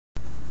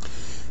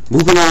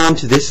Moving on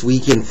to this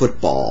week in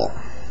football.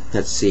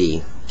 Let's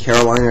see.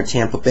 Carolina,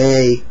 Tampa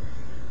Bay.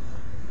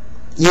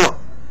 You know,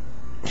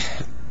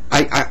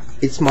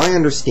 it's my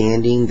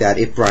understanding that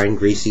if Brian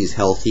Griese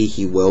healthy,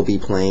 he will be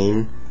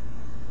playing.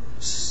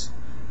 So,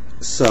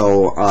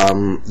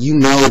 you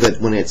know that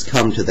when it's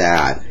come to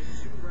that,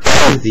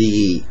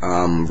 the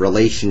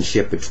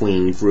relationship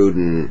between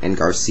Gruden and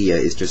Garcia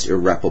is just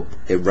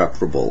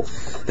irreparable.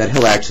 That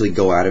he'll actually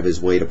go out of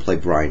his way to play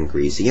Brian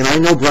Griese. And I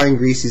know Brian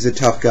Griese's a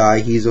tough guy.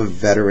 He's a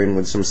veteran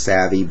with some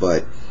savvy,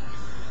 but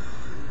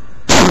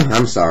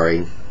I'm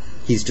sorry.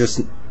 He's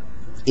just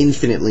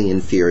infinitely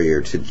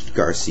inferior to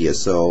Garcia,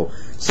 so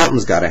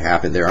something's got to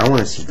happen there. I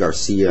want to see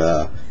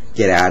Garcia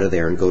get out of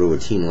there and go to a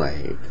team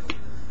like,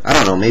 I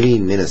don't know, maybe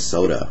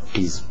Minnesota.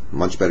 He's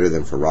much better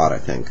than Farad, I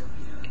think.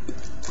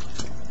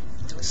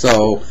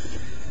 So,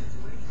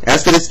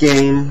 as for this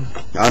game,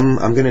 I'm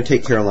going to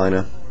take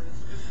Carolina.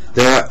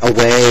 They're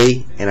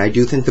away, and I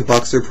do think the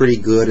Bucs are pretty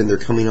good, and they're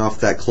coming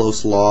off that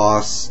close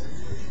loss.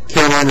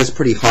 Carolina's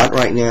pretty hot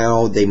right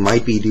now. They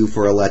might be due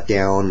for a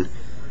letdown,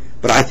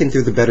 but I think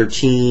they're the better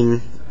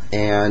team,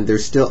 and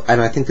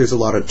I think there's a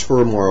lot of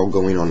turmoil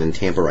going on in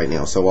Tampa right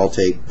now. So I'll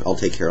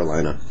take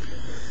Carolina.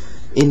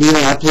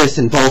 Indianapolis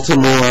and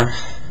Baltimore.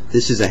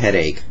 This is a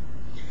headache.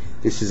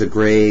 This is a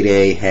grade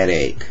A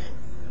headache.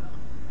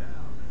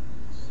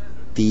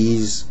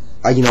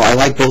 I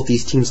like both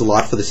these teams a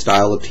lot for the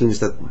style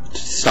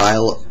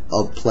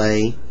of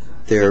play.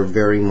 They're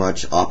very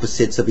much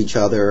opposites of each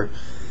other.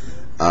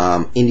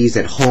 Indy's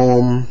at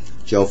home.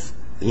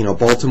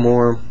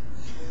 Baltimore,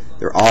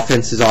 their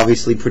offense is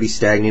obviously pretty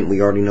stagnant. We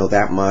already know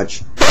that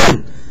much.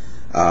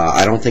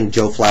 I don't think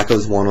Joe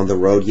Flacco's won on the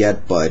road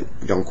yet, but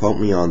don't quote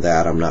me on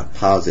that. I'm not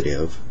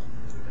positive.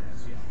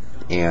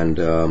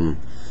 And,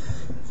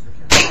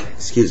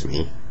 excuse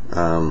me.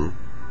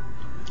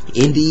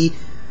 Indy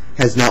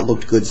has not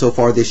looked good so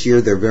far this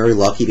year. They're very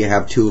lucky to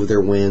have 2 of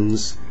their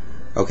wins.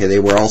 Okay, they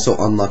were also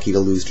unlucky to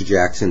lose to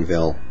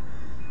Jacksonville,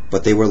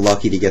 but they were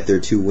lucky to get their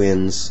 2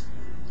 wins.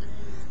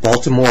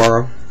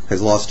 Baltimore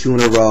has lost 2 in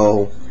a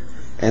row,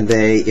 and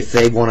if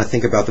they want to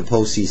think about the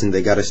postseason,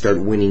 they got to start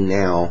winning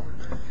now.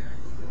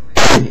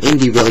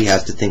 Indy really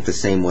has to think the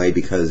same way,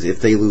 because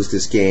if they lose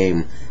this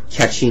game,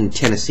 catching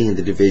Tennessee in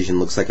the division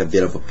looks like a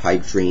bit of a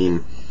pipe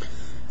dream.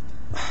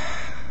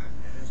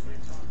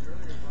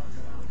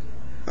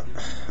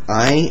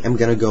 I am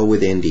going to go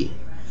with Indy.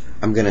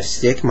 I'm going to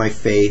stick my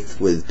faith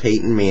with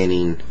Peyton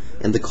Manning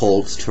and the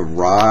Colts to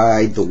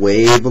ride the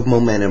wave of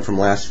momentum from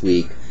last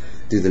week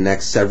through the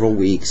next several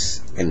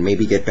weeks and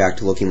maybe get back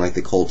to looking like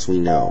the Colts we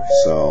know.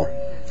 So,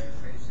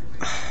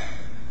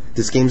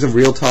 this game's a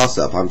real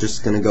toss-up. I'm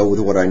just going to go with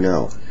what I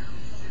know.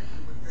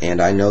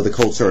 And I know the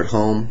Colts are at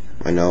home.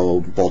 I know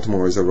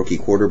Baltimore is a rookie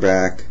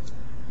quarterback.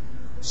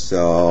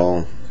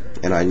 And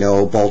I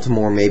know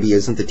Baltimore maybe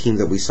isn't the team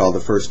that we saw the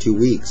first 2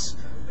 weeks.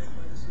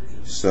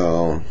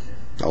 So,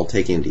 I'll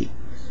take Indy.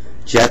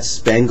 Jets,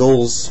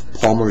 Bengals,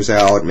 Palmer's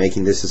out,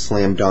 making this a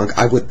slam dunk.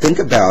 I would think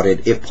about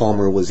it if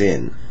Palmer was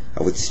in.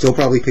 I would still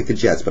probably pick the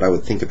Jets, but I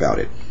would think about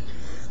it.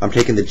 I'm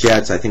taking the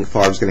Jets. I think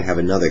Favre's going to have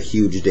another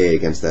huge day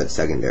against that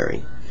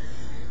secondary.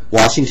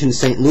 Washington,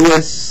 St.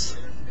 Louis.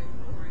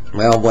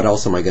 Well, what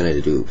else am I going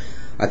to do?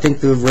 I think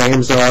the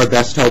Rams are our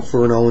best hope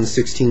for an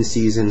 0-16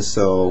 season,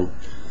 so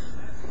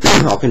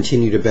I'll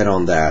continue to bet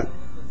on that.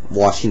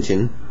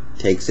 Washington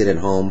takes it at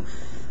home.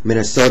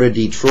 Minnesota,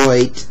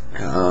 Detroit.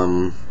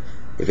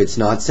 If it's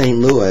not St.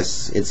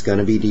 Louis, it's going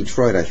to be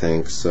Detroit, I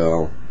think.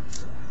 So,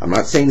 I'm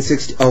not saying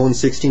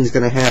 0-16 is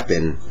going to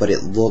happen, but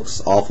it looks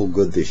awful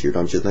good this year,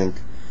 don't you think?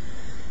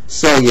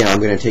 So, yeah, I'm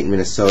going to take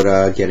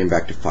Minnesota, getting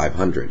back to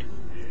 500.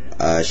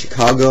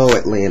 Chicago,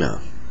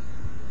 Atlanta.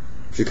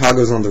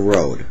 Chicago's on the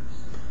road.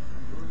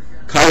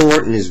 Kyle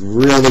Orton is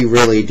really,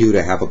 really due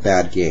to have a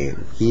bad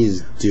game.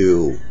 He's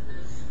due.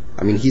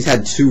 I mean, he's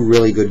had 2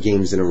 really good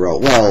games in a row.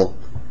 Well,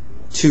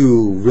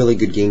 2 really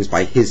good games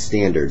by his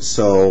standards.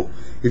 So,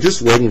 you're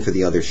just waiting for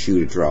the other shoe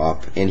to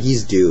drop, and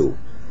he's due.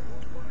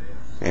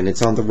 And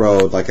it's on the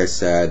road, like I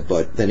said,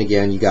 but then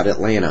again, you got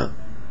Atlanta.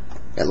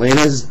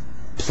 Atlanta's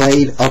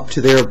played up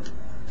to their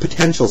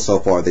potential so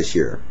far this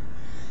year.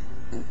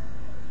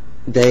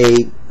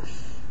 They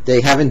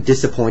haven't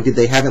disappointed.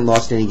 They haven't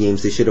lost any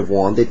games they should have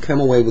won. They've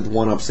come away with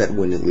 1 upset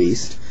win at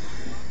least.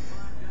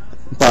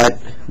 But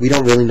we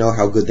don't really know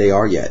how good they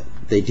are yet.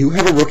 They do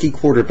have a rookie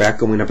quarterback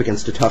going up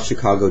against a tough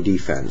Chicago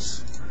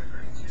defense.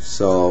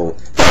 So,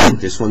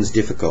 this one's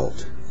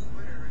difficult.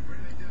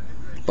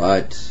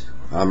 But,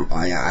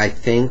 I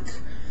think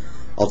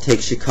I'll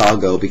take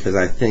Chicago because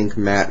I think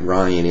Matt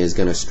Ryan is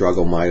going to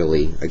struggle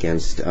mightily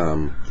against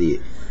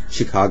the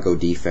Chicago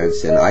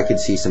defense. And I could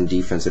see some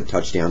defensive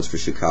touchdowns for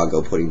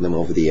Chicago, putting them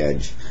over the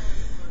edge.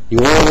 New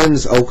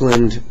Orleans,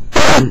 Oakland.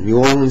 New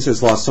Orleans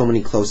has lost so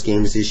many close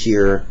games this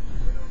year.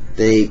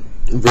 They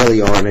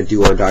really are in a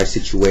do-or-die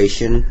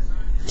situation.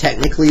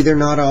 Technically, they're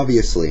not,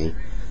 obviously.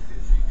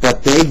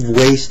 But they've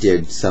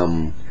wasted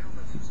some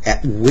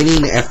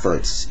winning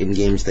efforts in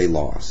games they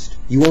lost.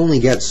 You only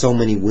get so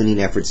many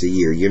winning efforts a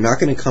year. You're not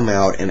going to come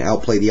out and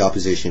outplay the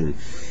opposition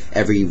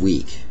every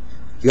week.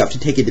 you have to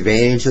take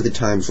advantage of the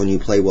times when you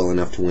play well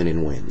enough to win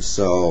and win.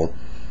 So,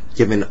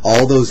 given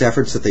all those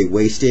efforts that they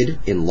wasted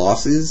in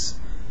losses,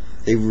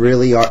 they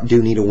really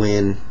do need a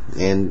win.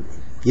 And,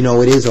 you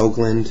know, it is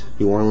Oakland.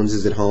 New Orleans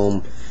is at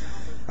home.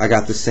 I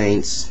got the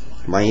Saints.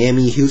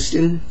 Miami,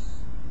 Houston.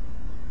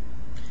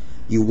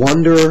 You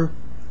wonder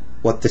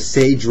what the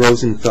Sage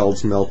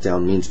Rosenfeld's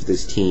meltdown means for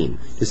this team.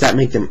 Does that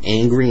make them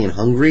angry and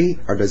hungry,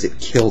 or does it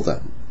kill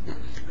them?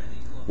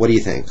 What do you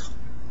think?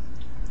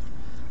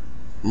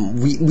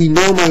 We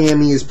know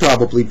Miami is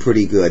probably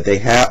pretty good. They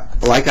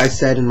have, like I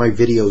said in my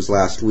videos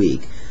last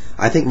week,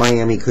 I think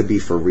Miami could be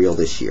for real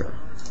this year.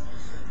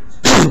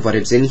 But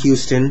it's in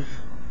Houston.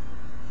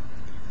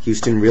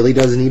 Houston really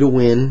does need a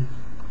win.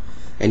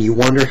 And you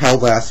wonder how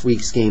last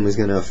week's game is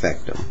going to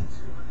affect them.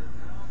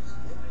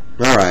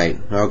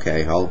 Alright,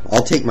 okay,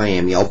 I'll take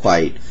Miami. I'll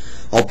bite.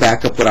 I'll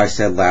back up what I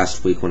said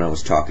last week when I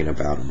was talking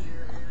about them.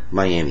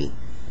 Miami.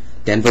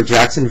 Denver,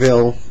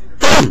 Jacksonville.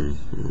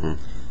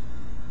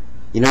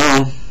 You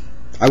know,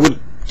 I would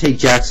take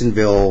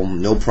Jacksonville,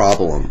 no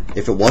problem.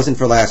 If it wasn't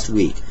for last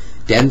week,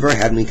 Denver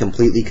had me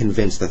completely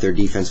convinced that their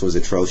defense was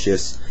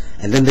atrocious,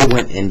 and then they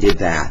went and did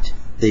that.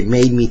 They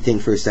made me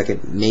think for a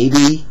second,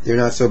 maybe they're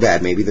not so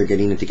bad, maybe they're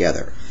getting it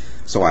together.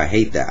 So I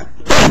hate that.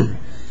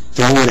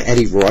 Throw in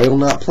Eddie Royal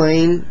not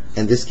playing,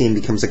 and this game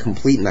becomes a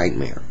complete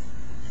nightmare.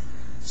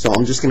 So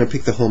I'm just going to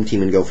pick the home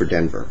team and go for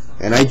Denver.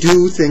 And I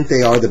do think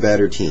they are the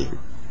better team.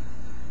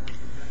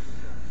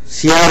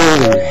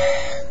 Seattle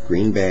and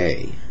Green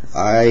Bay.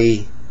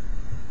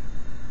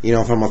 You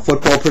know, from a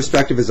football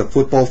perspective, as a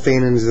football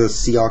fan and as a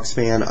Seahawks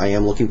fan, I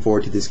am looking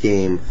forward to this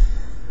game.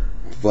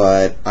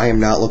 But I am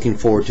not looking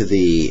forward to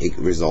the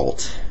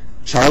result.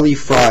 Charlie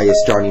Fry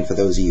is starting, for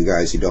those of you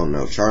guys who don't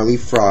know. Charlie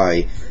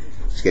Fry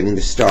is getting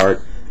the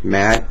start.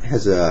 Matt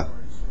has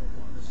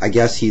I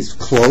guess he's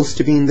close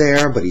to being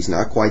there, but he's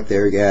not quite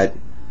there yet.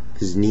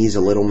 His knee's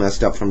a little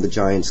messed up from the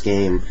Giants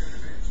game.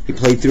 He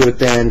played through it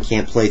then,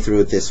 can't play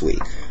through it this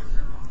week.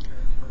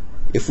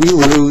 If we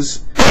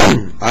lose,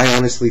 I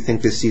honestly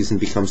think this season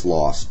becomes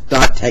lost.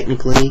 Not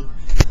technically,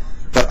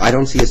 but I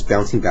don't see us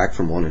bouncing back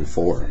from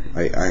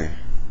 1-4.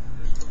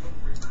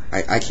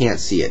 I can't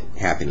see it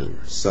happening.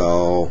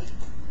 So,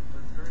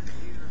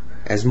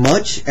 as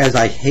much as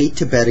I hate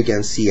to bet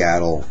against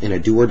Seattle in a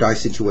do-or-die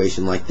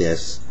situation like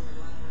this,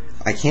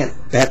 I can't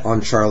bet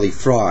on Charlie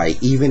Fry,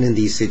 even in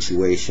these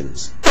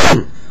situations.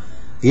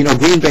 You know,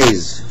 Green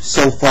Bay's,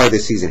 so far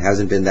this season,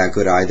 hasn't been that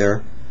good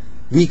either.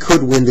 We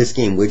could win this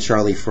game with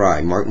Charlie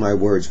Fry. Mark my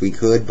words, we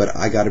could, but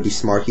I gotta be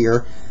smart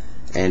here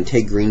and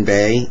take Green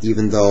Bay,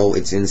 even though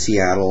it's in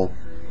Seattle.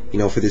 You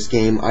know, for this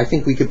game, I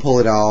think we could pull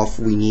it off.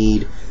 We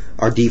need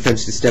our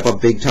defense to step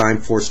up big time,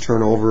 force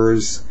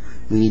turnovers.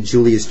 We need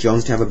Julius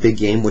Jones to have a big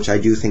game, which I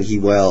do think he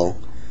will.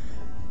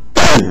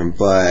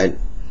 But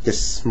the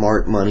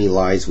smart money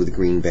lies with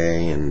Green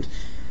Bay, and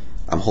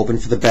I'm hoping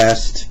for the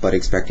best, but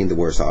expecting the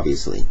worst,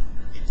 obviously.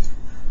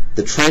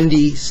 The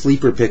trendy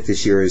sleeper pick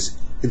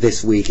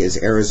this week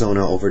is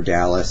Arizona over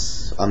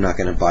Dallas. I'm not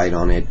going to bite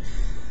on it.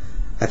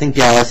 I think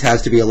Dallas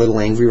has to be a little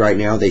angry right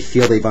now. They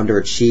feel they've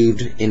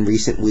underachieved in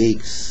recent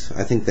weeks.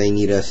 I think they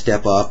need to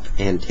step up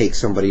and take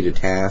somebody to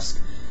task.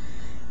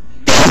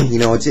 You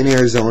know, it's in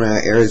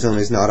Arizona.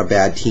 Arizona's not a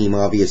bad team,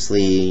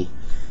 obviously.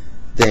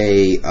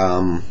 They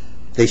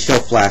show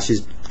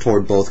flashes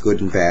toward both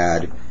good and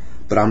bad,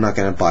 but I'm not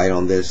going to bite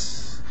on this.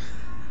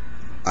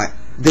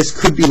 This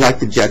could be like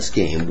the Jets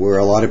game, where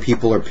a lot of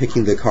people are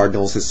picking the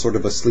Cardinals as sort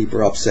of a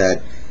sleeper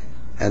upset,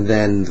 and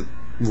then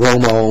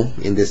Romo,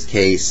 in this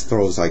case,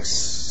 throws like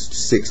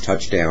 6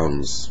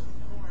 touchdowns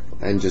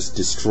and just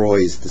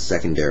destroys the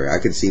secondary. I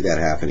could see that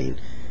happening.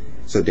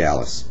 So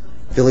Dallas.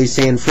 Philly,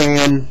 San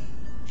Fran.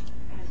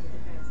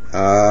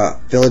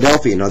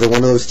 Philadelphia, another one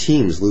of those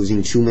teams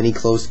losing too many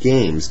close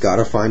games.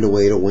 Gotta find a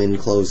way to win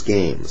close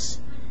games.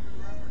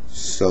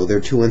 So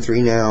they're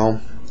 2-3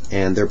 now,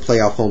 and their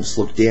playoff hopes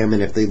look dim,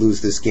 and if they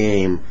lose this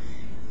game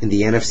in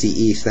the NFC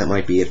East, that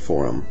might be it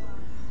for them.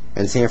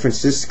 And San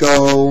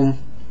Francisco,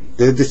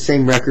 they're the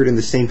same record in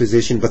the same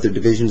position, but their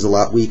division's a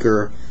lot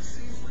weaker.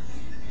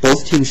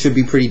 Both teams should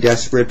be pretty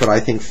desperate, but I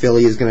think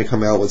Philly is going to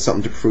come out with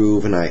something to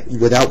prove. And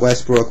without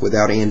Westbrook,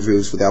 without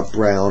Andrews, without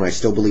Brown, I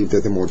still believe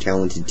they're the more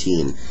talented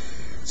team.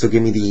 So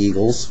give me the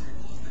Eagles.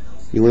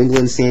 New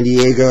England, San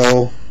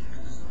Diego.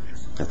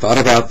 I thought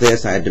about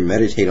this. I had to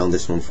meditate on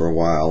this one for a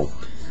while.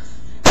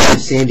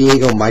 San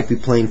Diego might be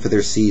playing for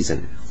their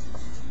season,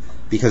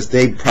 because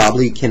they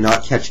probably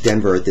cannot catch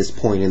Denver at this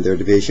point in their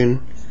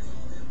division.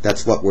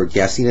 That's what we're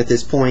guessing at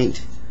this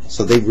point.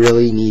 So they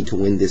really need to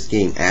win this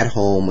game at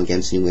home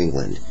against New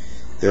England.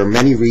 There are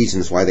many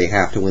reasons why they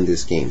have to win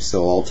this game,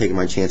 so I'll take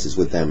my chances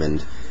with them.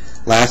 And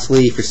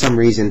lastly, for some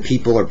reason,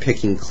 people are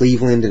picking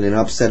Cleveland in an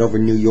upset over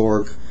New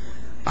York.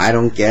 I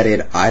don't get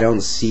it. I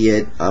don't see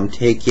it. I'm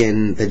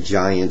taking the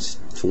Giants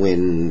to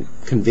win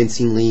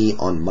convincingly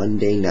on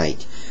Monday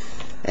night.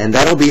 And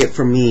that'll be it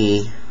for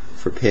me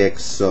for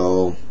picks,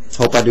 so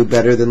hope I do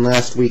better than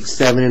last week's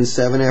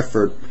 7-7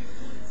 effort.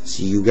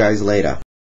 See you guys later.